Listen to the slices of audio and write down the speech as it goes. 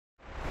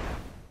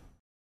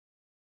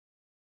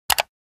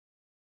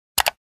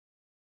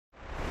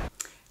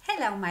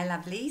Hello my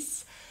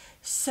lovelies.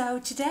 So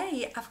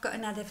today I've got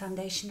another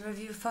foundation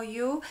review for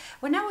you.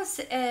 When I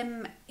was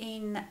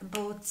in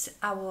Boots,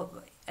 I was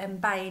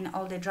buying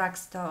all the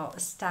drugstore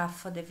stuff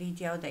for the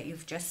video that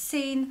you've just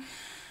seen.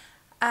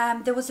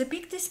 There was a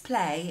big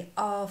display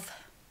of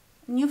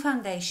new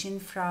foundation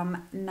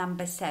from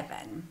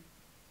No7,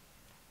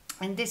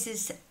 and this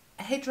is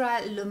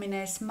Hydra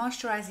Luminous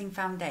Moisturizing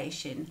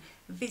Foundation,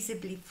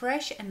 visibly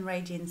fresh and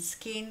radiant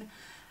skin,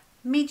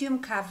 medium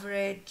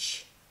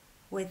coverage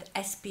with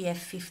SPF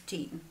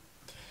 15.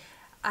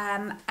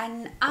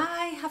 And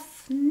I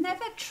have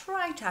never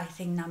tried, I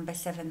think,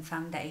 No7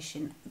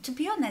 foundation. To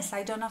be honest,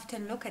 I don't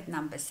often look at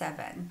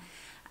No7.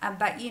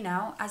 But you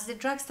know, as the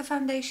drugstore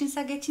foundations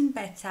are getting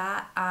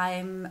better,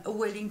 I'm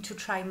willing to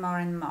try more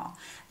and more.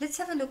 Let's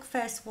have a look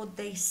first what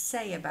they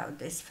say about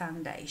this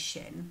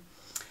foundation.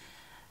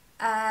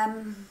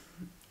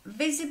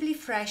 Visibly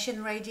fresh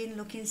and radiant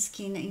looking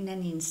skin in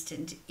an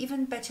instant,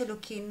 even better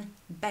looking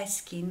best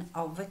skin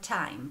over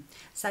time.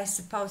 So I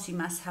suppose it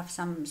must have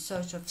some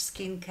sort of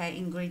skincare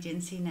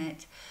ingredients in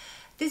it.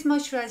 This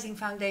moisturizing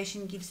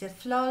foundation gives a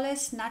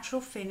flawless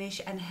natural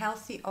finish and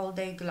healthy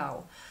all-day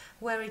glow.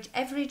 Wear it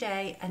every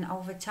day and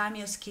over time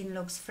your skin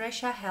looks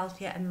fresher,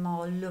 healthier and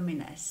more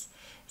luminous.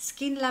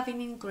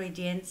 Skin-loving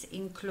ingredients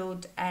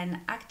include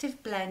an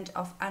active blend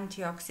of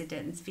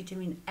antioxidants,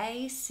 vitamin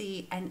A,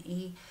 C and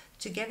E,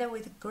 together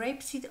with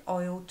grapeseed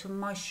oil to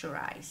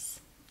moisturize.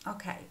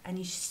 Okay, and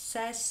it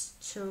says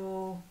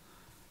to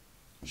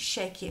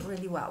shake it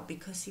really well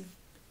because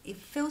it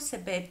feels a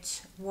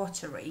bit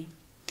watery.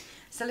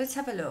 So let's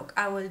have a look.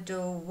 I will do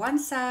one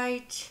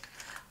side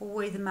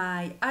with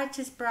my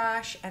Artis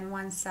brush and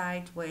one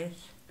side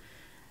with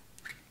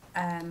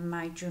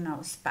my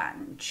Juno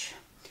sponge.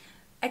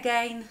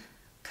 Again,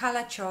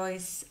 color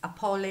choice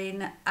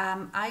appalling.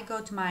 I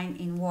got mine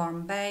in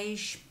warm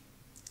beige.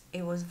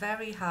 It was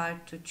very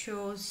hard to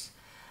choose,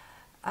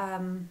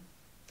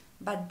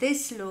 but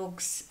this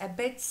looks a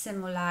bit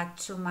similar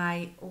to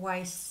my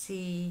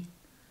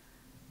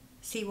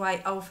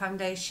CYO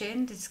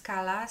foundation, this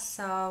color,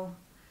 so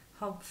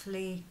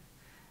hopefully,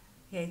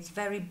 yeah, it's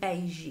very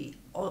beigey,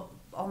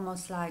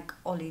 almost like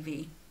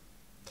olivey.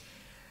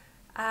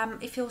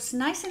 It feels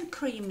nice and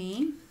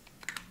creamy.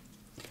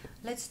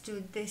 Let's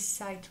do this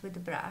side with the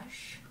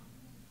brush.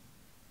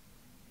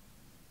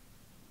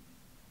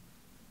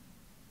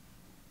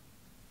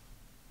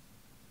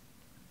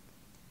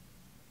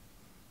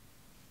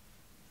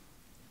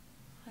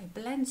 It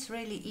blends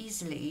really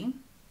easily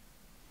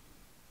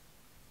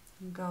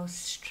and goes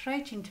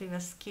straight into your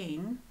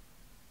skin,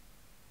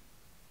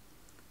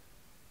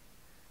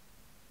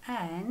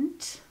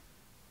 and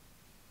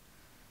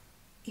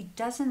it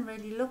doesn't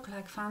really look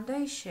like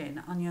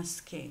foundation on your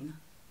skin.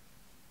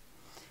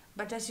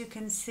 But as you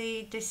can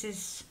see, this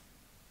is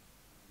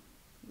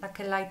like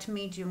a light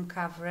medium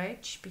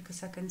coverage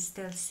because I can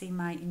still see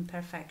my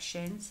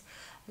imperfections.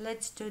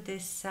 Let's do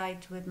this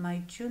side with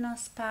my Juno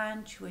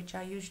sponge, which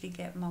I usually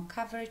get more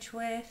coverage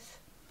with.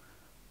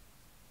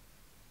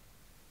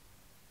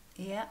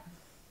 Yeah.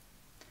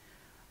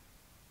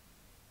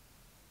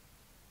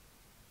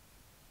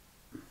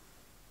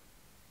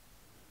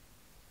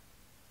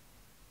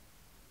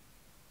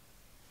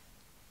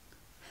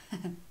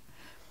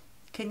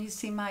 Can you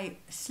see my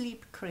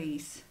sleep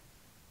crease?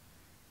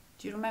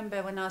 Do you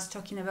remember when I was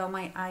talking about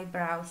my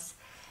eyebrows,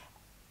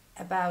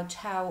 about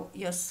how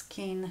your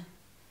skin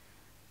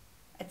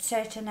at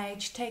certain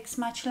age takes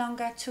much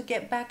longer to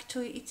get back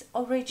to its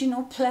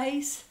original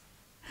place?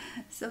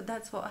 So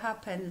that's what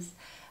happens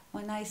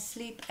when I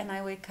sleep and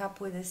I wake up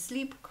with a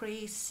sleep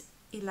crease.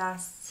 It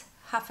lasts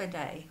half a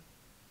day.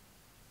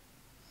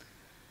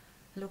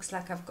 Looks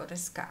like I've got a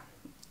scar.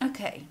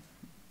 Okay,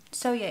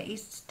 so yeah,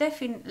 it's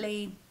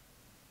definitely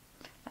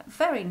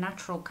very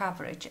natural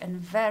coverage and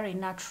very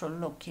natural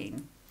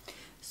looking.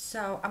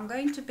 So I'm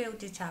going to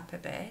build it up a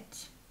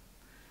bit.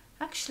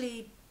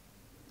 Actually,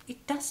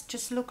 it does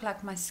just look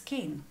like my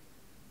skin.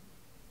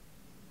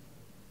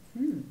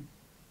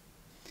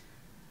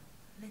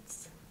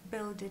 Let's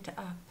build it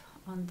up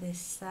on this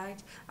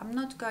side. I'm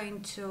not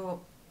going to,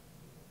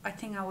 I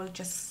think I will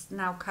just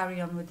now carry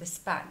on with the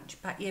sponge,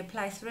 but it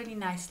applies really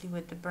nicely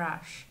with the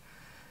brush.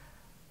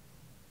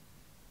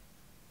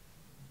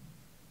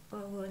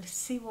 But we'll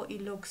see what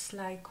it looks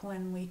like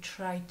when we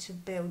try to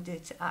build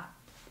it up.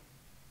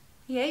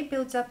 Yeah, it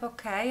builds up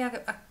okay.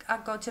 I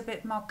got a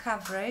bit more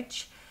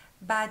coverage,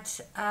 but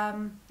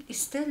it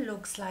still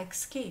looks like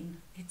skin.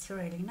 It's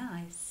really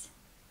nice.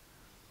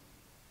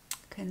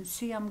 You can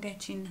see I'm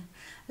getting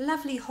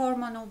lovely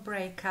hormonal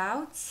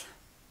breakouts,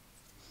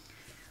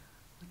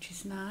 which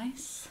is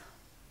nice.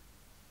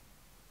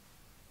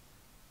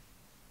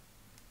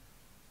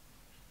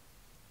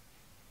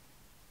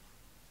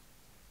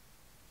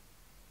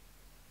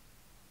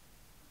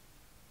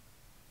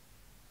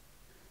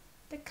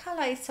 The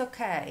color is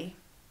okay,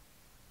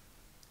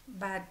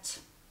 but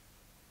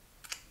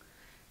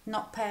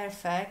not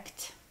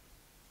perfect.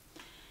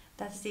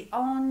 That's the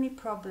only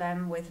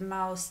problem with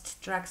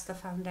most drugstore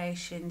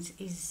foundations,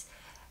 is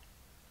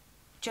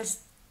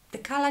just the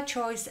color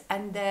choice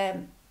and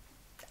the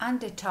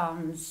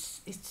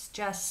undertones, it's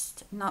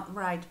just not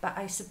right, but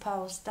I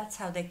suppose that's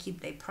how they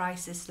keep their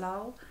prices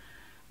low.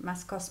 It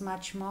must cost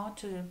much more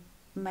to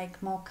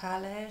make more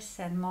colors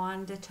and more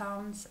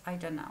undertones. I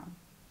don't know.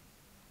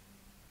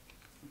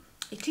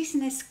 It is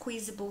in a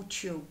squeezable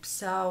tube,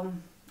 so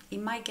it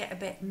might get a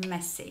bit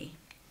messy,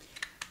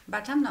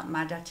 but I'm not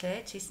mad at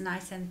it. It's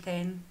nice and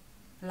thin,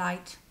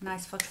 light,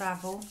 nice for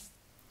travel.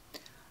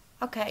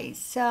 Okay,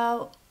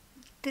 so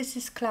this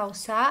is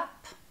close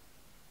up.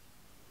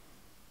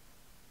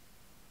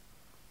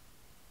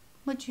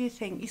 What do you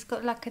think? It's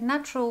got like a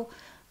natural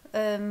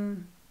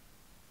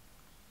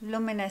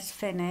luminous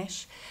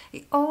finish.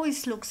 It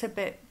always looks a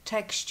bit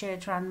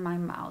textured around my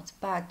mouth,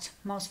 but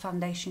most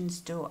foundations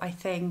do. I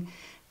think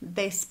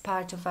this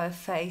part of our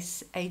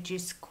face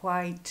ages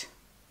quite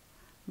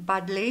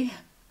badly,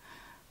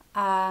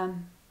 but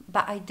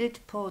I did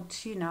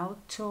put, you know,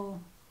 2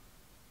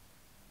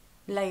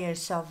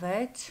 layers of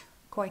it,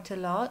 quite a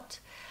lot.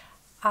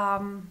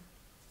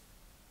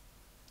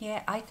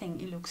 Yeah, I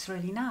think it looks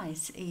really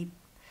nice. It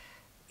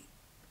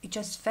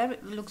just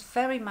looks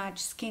very much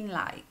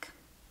skin-like.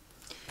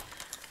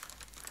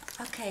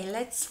 Okay,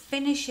 let's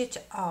finish it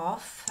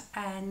off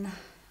and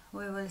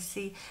we will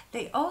see.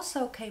 They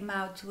also came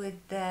out with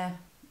the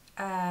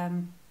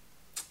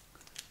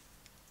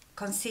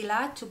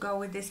concealer to go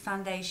with this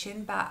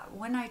foundation, but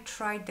when I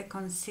tried the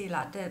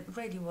concealer, there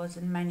really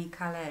wasn't many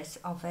colors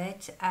of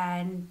it,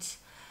 and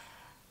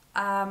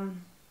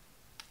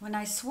when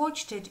I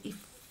swatched it, it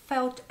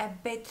felt a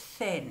bit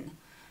thin.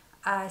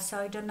 So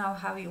I don't know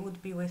how it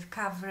would be with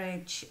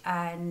coverage,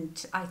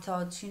 and I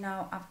thought, you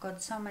know, I've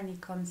got so many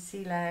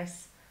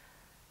concealers,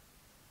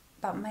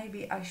 but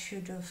maybe I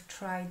should have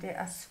tried it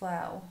as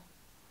well.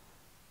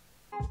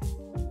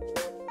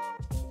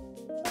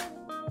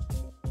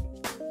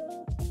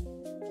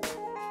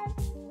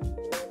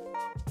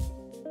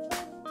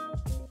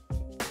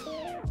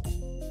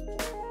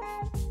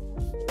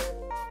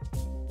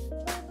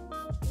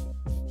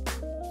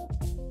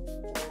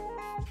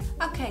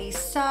 Okay,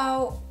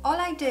 so all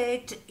I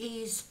did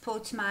is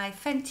put my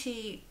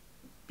Fenty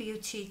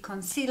Beauty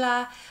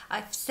concealer.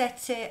 I've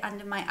set it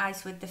under my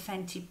eyes with the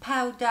Fenty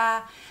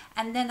powder,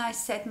 and then I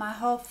set my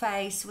whole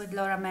face with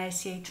Laura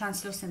Mercier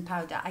translucent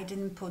powder. I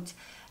didn't put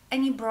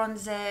any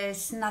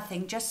bronzers,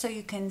 nothing, just so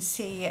you can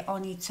see it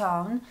on its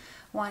own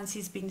once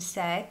it's been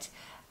set,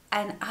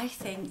 and I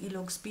think it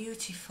looks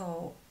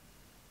beautiful.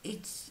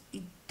 It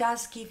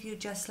does give you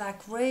just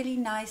like really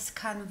nice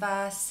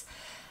canvas.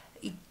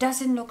 It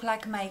doesn't look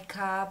like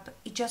makeup,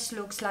 it just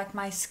looks like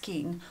my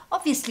skin.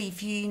 Obviously,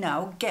 if you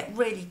know, get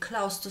really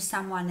close to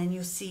someone and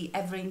you see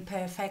every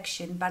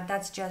imperfection, but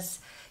that's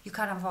just, you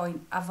can't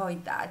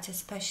avoid that,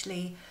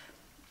 especially,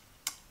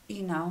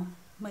 you know,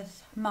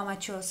 with more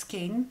mature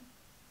skin.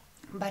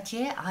 But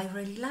yeah, I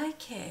really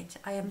like it.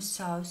 I am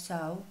so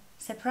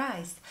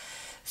surprised.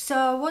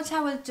 So what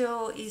I will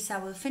do is I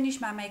will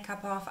finish my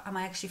makeup off. I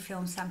might actually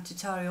film some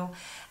tutorial,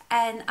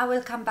 and I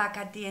will come back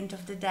at the end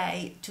of the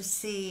day to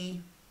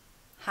see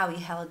how it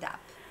held up.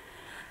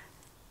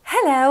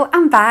 Hello,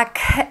 I'm back.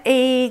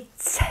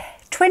 It's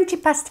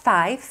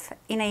 5:20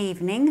 in the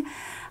evening.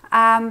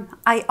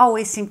 I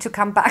always seem to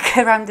come back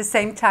around the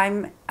same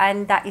time,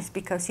 and that is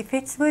because it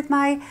fits with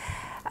my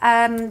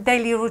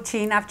daily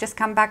routine. I've just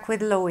come back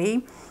with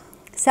Louis.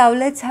 So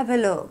let's have a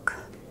look.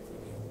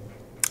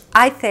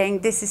 I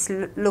think this is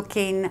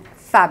looking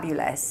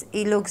fabulous.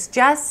 It looks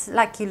just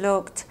like it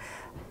looked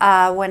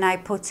when I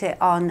put it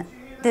on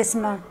this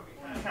month.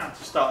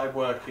 Started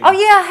working. Oh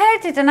yeah, I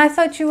heard it, and I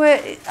thought you were.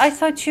 How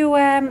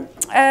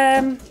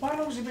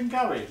long has it been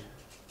going?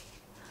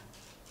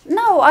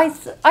 No, I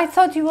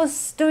thought you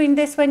was doing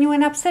this when you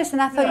went upstairs,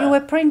 and I thought you were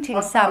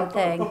printing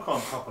something. I put a book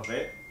on top of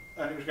it,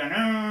 and it was going.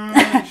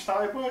 And it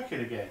started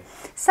working again.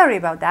 Sorry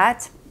about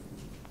that.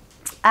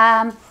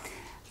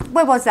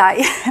 Where was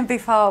I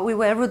before we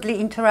were rudely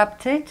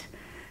interrupted?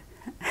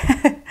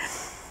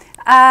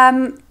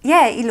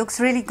 Yeah, it looks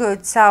really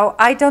good. So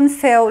I don't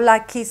feel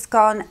like it's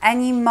gone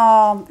any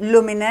more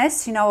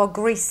luminous, you know, or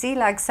greasy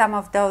like some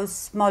of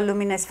those more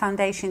luminous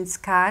foundations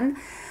can.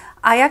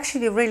 I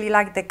actually really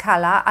like the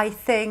color. I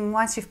think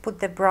once you've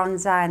put the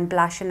bronzer and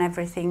blush and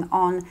everything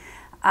on,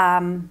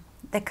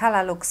 the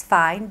color looks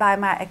fine, but I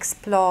might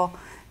explore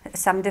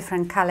some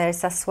different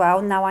colors as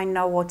well. Now I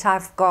know what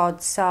I've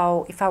got,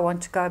 so if I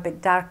want to go a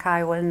bit darker,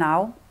 I will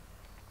know.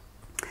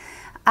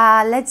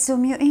 Let's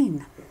zoom you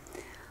in.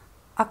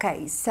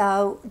 Okay,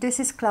 so this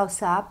is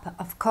close up,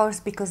 of course,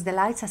 because the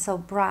lights are so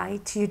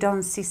bright, you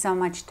don't see so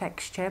much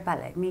texture, but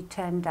let me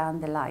turn down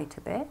the light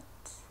a bit.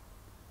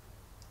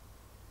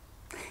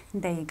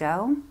 There you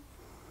go.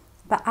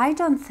 But I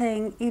don't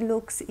think it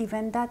looks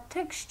even that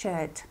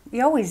textured.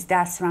 It always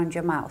does around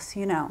your mouth,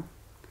 you know.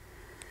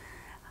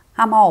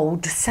 I'm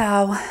old,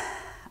 so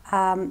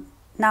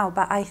no,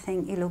 but I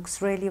think it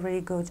looks really,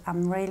 really good.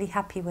 I'm really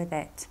happy with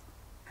it.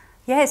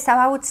 Yeah, so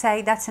I would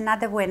say that's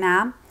another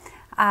winner.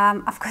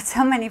 I've got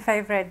so many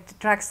favorite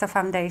drugstore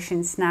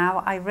foundations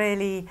now. I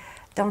really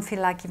don't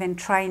feel like even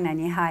trying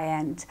any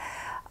high-end.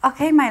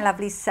 Okay, my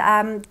lovelies,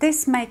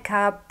 this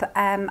makeup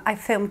I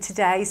filmed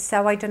today,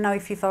 so I don't know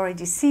if you've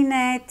already seen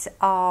it,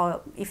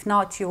 or if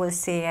not, you will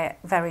see it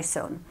very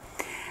soon.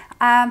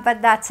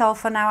 But that's all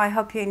for now. I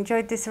hope you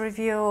enjoyed this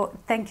review.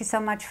 Thank you so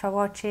much for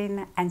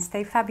watching and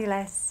stay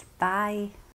fabulous. Bye.